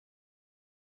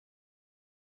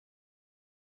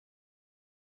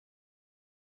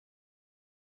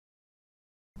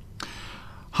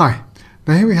Hi,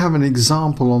 now here we have an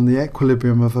example on the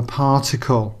equilibrium of a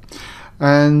particle,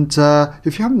 and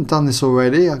if you haven't done this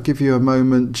already, I'll give you a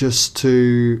moment just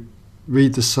to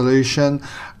read the solution,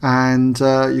 and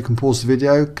you can pause the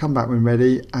video, come back when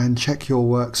ready and check your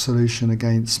work solution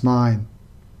against mine.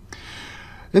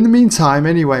 In the meantime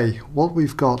anyway, what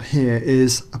we've got here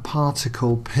is a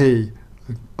particle P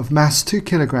of mass 2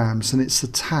 kilograms, and it's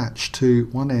attached to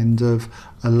one end of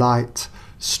a light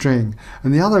string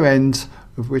and the other end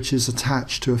of which is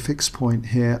attached to a fixed point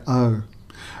here, O.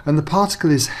 And the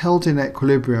particle is held in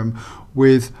equilibrium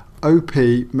with OP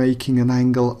making an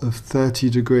angle of 30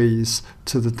 degrees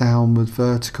to the downward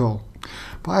vertical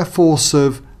by a force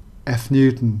of F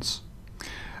newtons.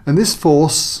 And this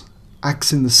force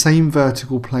acts in the same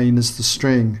vertical plane as the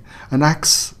string and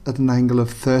acts at an angle of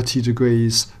 30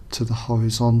 degrees to the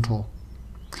horizontal.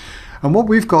 And what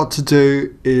we've got to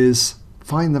do is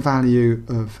find the value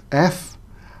of F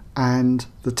and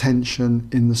the tension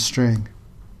in the string.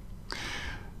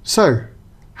 So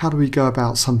how do we go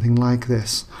about something like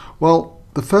this? Well,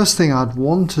 the first thing I'd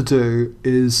want to do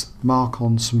is mark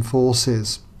on some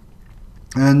forces,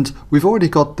 and we've already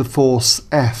got the force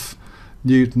F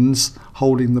newtons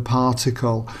holding the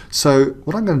particle, so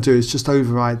what I'm going to do is just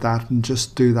override that and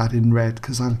just do that in red,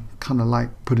 because I kind of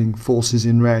like putting forces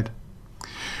in red.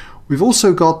 We've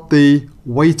also got the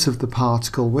weight of the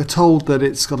particle. We're told that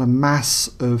it's got a mass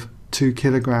of 2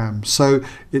 kilograms, so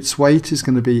its weight is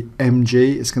going to be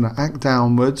mg. It's going to act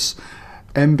downwards,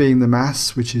 m being the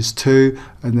mass, which is 2,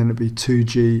 and then it'll be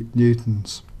 2g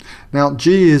newtons. Now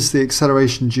g is the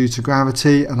acceleration due to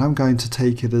gravity, and I'm going to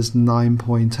take it as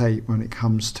 9.8 when it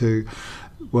comes to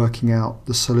working out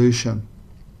the solution.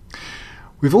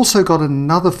 We've also got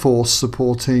another force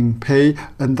supporting P,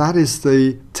 and that is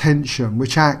the tension,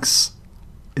 which acts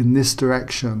in this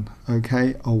direction,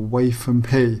 okay, away from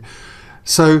P.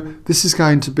 So this is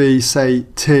going to be, say,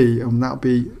 T, and that'll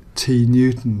be T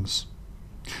newtons.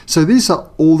 So these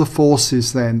are all the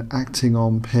forces then acting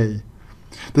on P.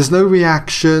 There's no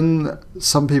reaction.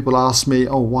 Some people ask me,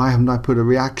 oh, why haven't I put a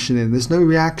reaction in? There's no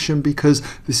reaction because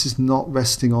this is not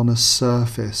resting on a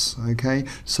surface, okay?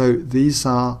 So these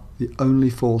are the only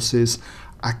forces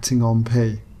acting on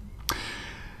P.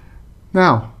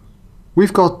 Now,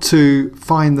 we've got to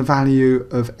find the value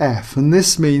of F, and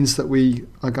this means that we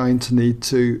are going to need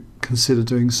to consider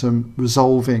doing some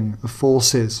resolving of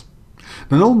forces.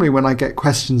 Now, normally when I get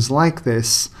questions like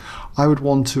this, I would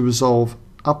want to resolve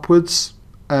upwards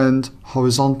and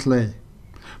horizontally.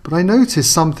 But I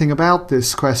noticed something about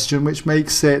this question which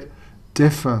makes it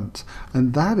different,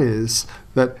 and that is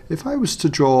that if I was to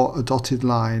draw a dotted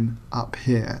line up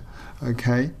here,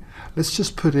 okay, let's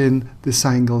just put in this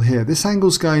angle here. This angle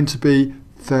is going to be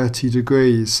 30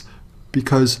 degrees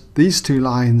because these two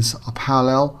lines are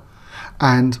parallel,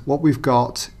 and what we've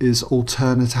got is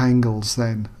alternate angles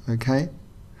then, okay?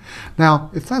 Now,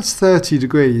 if that's 30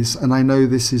 degrees and I know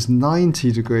this is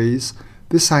 90 degrees,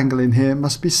 this angle in here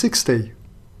must be 60.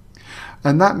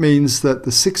 And that means that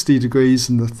the 60 degrees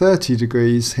and the 30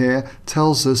 degrees here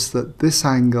tells us that this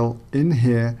angle in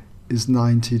here is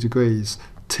 90 degrees.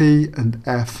 T and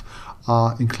F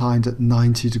are inclined at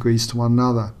 90 degrees to one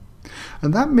another.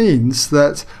 And that means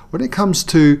that when it comes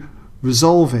to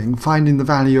resolving, finding the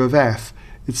value of F,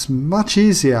 it's much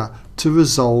easier to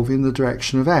resolve in the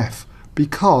direction of F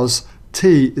because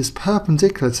T is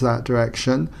perpendicular to that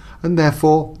direction and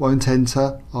therefore won't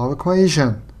enter our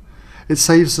equation. It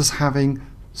saves us having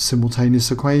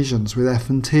simultaneous equations with F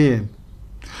and T in.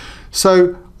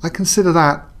 So I consider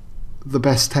that the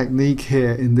best technique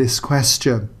here in this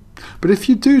question. But if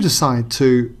you do decide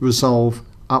to resolve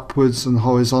upwards and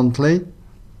horizontally,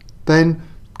 then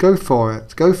go for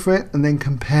it. Go for it and then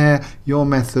compare your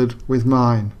method with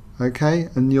mine, okay?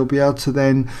 And you'll be able to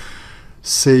then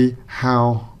see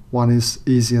how one is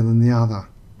easier than the other.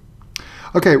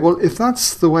 Okay, well, if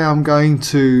that's the way I'm going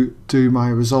to do my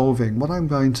resolving, what I'm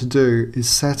going to do is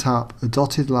set up a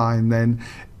dotted line then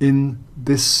in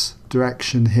this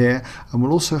direction here, and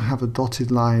we'll also have a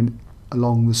dotted line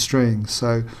along the string,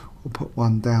 so we'll put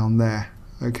one down there,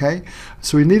 okay?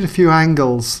 So we need a few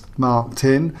angles marked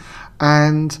in,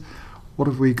 and what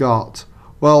have we got?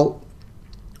 Well,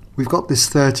 we've got this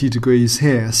 30 degrees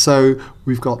here, so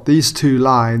we've got these two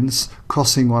lines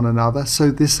crossing one another,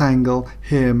 so this angle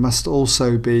here must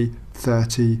also be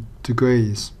 30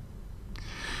 degrees.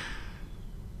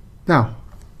 Now,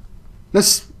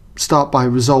 let's start by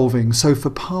resolving. So for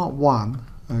part 1,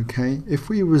 okay, if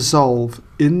we resolve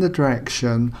in the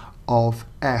direction of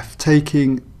F,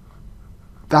 taking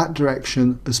that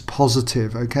direction as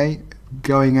positive, okay,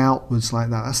 going outwards like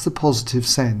that, that's the positive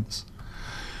sense.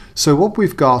 So what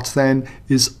we've got then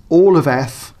is all of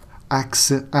f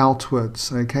acts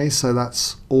outwards. Okay, so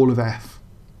that's all of f.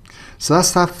 So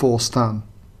that's that force done.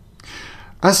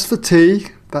 As for t,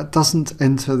 that doesn't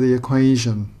enter the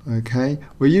equation. Okay,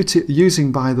 we're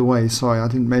using, by the way, sorry, I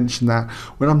didn't mention that.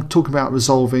 When I'm talking about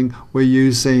resolving, we're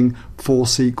using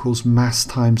force equals mass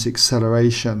times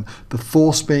acceleration. The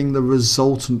force being the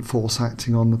resultant force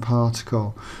acting on the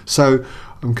particle. So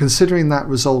I'm considering that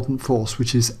resultant force,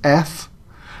 which is F.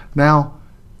 Now,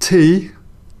 T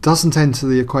doesn't enter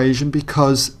the equation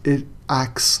because it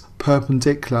acts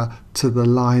perpendicular to the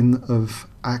line of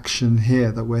action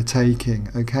here that we're taking,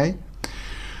 okay?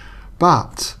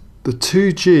 But the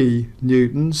 2g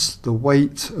newtons, the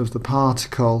weight of the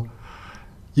particle,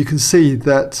 you can see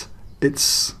that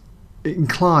it's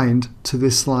inclined to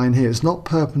this line here. It's not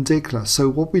perpendicular. So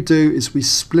what we do is we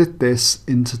split this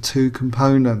into two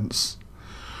components.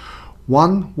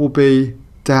 One will be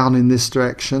down in this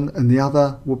direction and the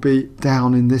other will be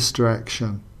down in this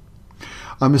direction.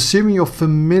 I'm assuming you're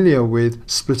familiar with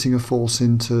splitting a force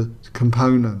into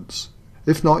components.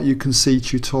 If not, you can see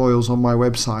tutorials on my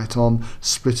website on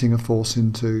splitting a force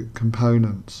into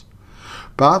components.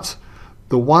 But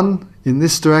the one in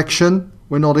this direction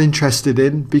we're not interested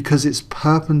in because it's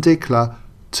perpendicular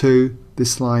to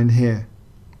this line here.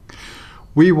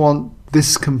 We want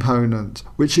this component,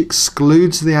 which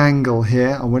excludes the angle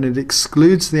here, and when it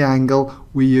excludes the angle,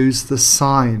 we use the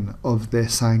sine of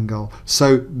this angle.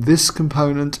 So this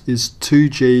component is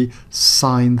 2g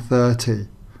sine 30.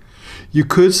 You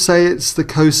could say it's the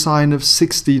cosine of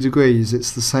 60 degrees,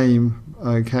 it's the same,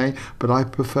 okay, but I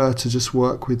prefer to just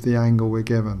work with the angle we're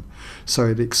given. So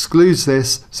it excludes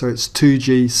this, so it's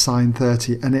 2g sine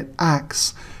 30, and it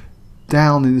acts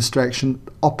down in this direction,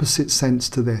 opposite sense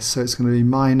to this, so it's going to be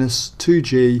minus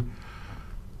 2g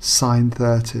sine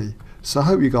 30. So I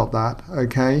hope you got that,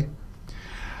 okay?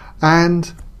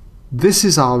 And this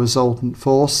is our resultant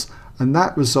force, and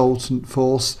that resultant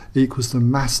force equals the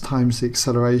mass times the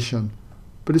acceleration.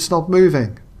 But it's not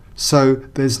moving, so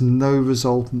there's no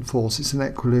resultant force. It's an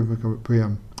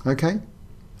equilibrium, okay?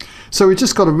 So we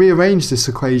just got to rearrange this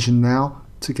equation now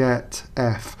to get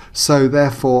f. So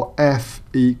therefore f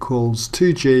equals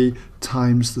 2g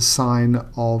times the sine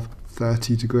of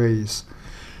 30 degrees.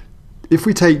 If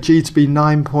we take g to be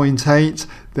 9.8,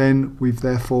 then we've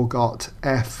therefore got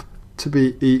f to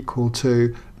be equal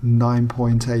to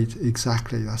 9.8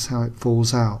 exactly. That's how it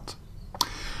falls out.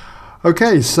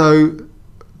 Okay, so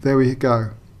there we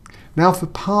go. Now for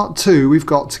part 2, we've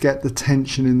got to get the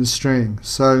tension in the string.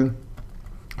 So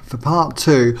for part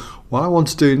 2, what I want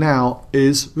to do now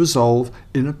is resolve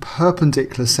in a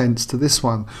perpendicular sense to this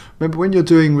one. Remember, when you're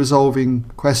doing resolving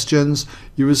questions,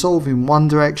 you resolve in one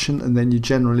direction and then you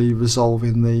generally resolve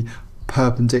in the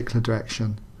perpendicular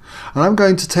direction. And I'm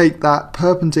going to take that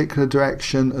perpendicular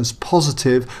direction as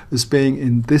positive as being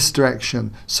in this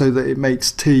direction so that it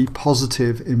makes t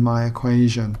positive in my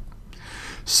equation.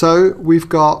 So we've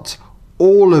got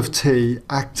all of t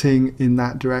acting in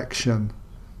that direction.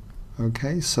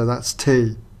 Okay, so that's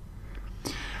t.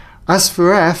 As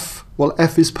for f, well,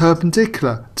 f is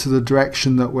perpendicular to the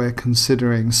direction that we're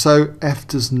considering, so f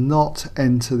does not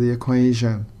enter the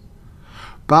equation.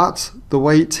 But the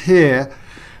weight here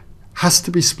has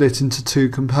to be split into two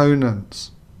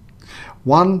components.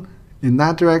 One in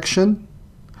that direction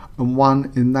and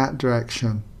one in that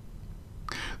direction.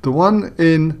 The one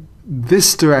in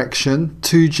this direction,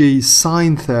 2g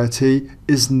sine 30,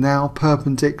 is now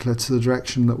perpendicular to the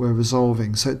direction that we're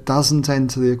resolving, so it doesn't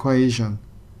enter the equation.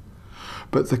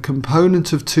 But the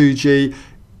component of 2g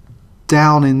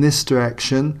down in this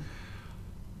direction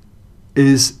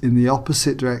is in the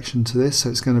opposite direction to this, so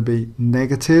it's going to be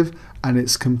negative, and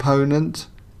its component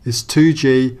is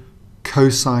 2g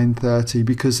cosine 30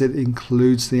 because it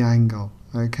includes the angle,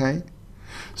 okay?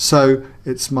 So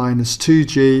it's minus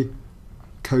 2g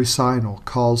cosine or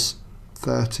cos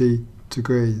 30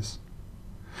 degrees.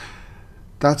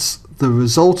 That's the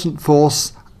resultant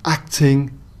force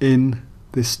acting in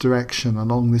this direction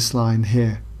along this line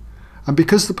here. And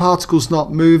because the particle's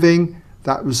not moving,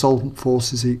 that resultant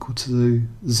force is equal to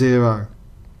 0.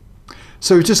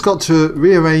 So we've just got to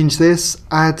rearrange this,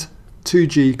 add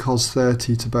 2g cos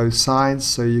 30 to both sides,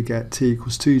 so you get t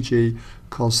equals 2g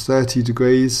cos 30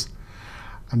 degrees.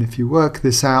 And if you work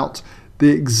this out, the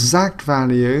exact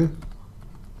value,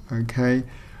 okay,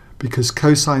 because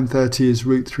cosine 30 is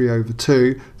root 3 over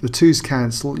 2, the 2's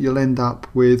cancel, you'll end up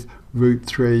with root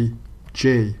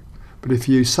 3g. But if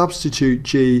you substitute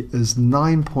g as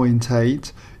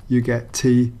 9.8, you get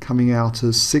t coming out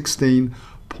as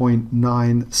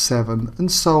 16.97,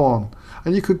 and so on.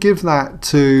 And you could give that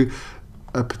to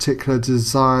a particular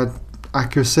desired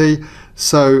accuracy.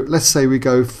 So let's say we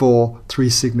go for 3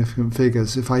 significant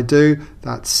figures. If I do,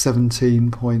 that's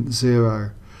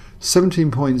 17.0.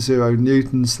 17.0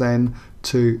 newtons then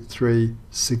to 3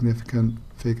 significant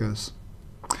figures.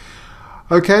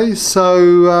 Okay,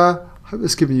 so I hope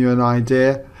that's given you an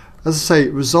idea. As I say,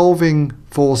 resolving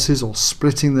forces or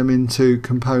splitting them into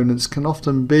components can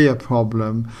often be a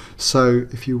problem. So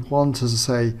if you want, as I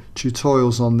say,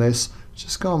 tutorials on this,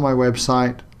 just go on my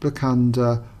website, look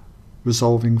under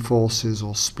resolving forces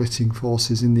or splitting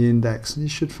forces in the index, and you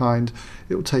should find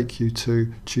it will take you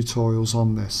to tutorials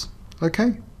on this.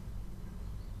 Okay?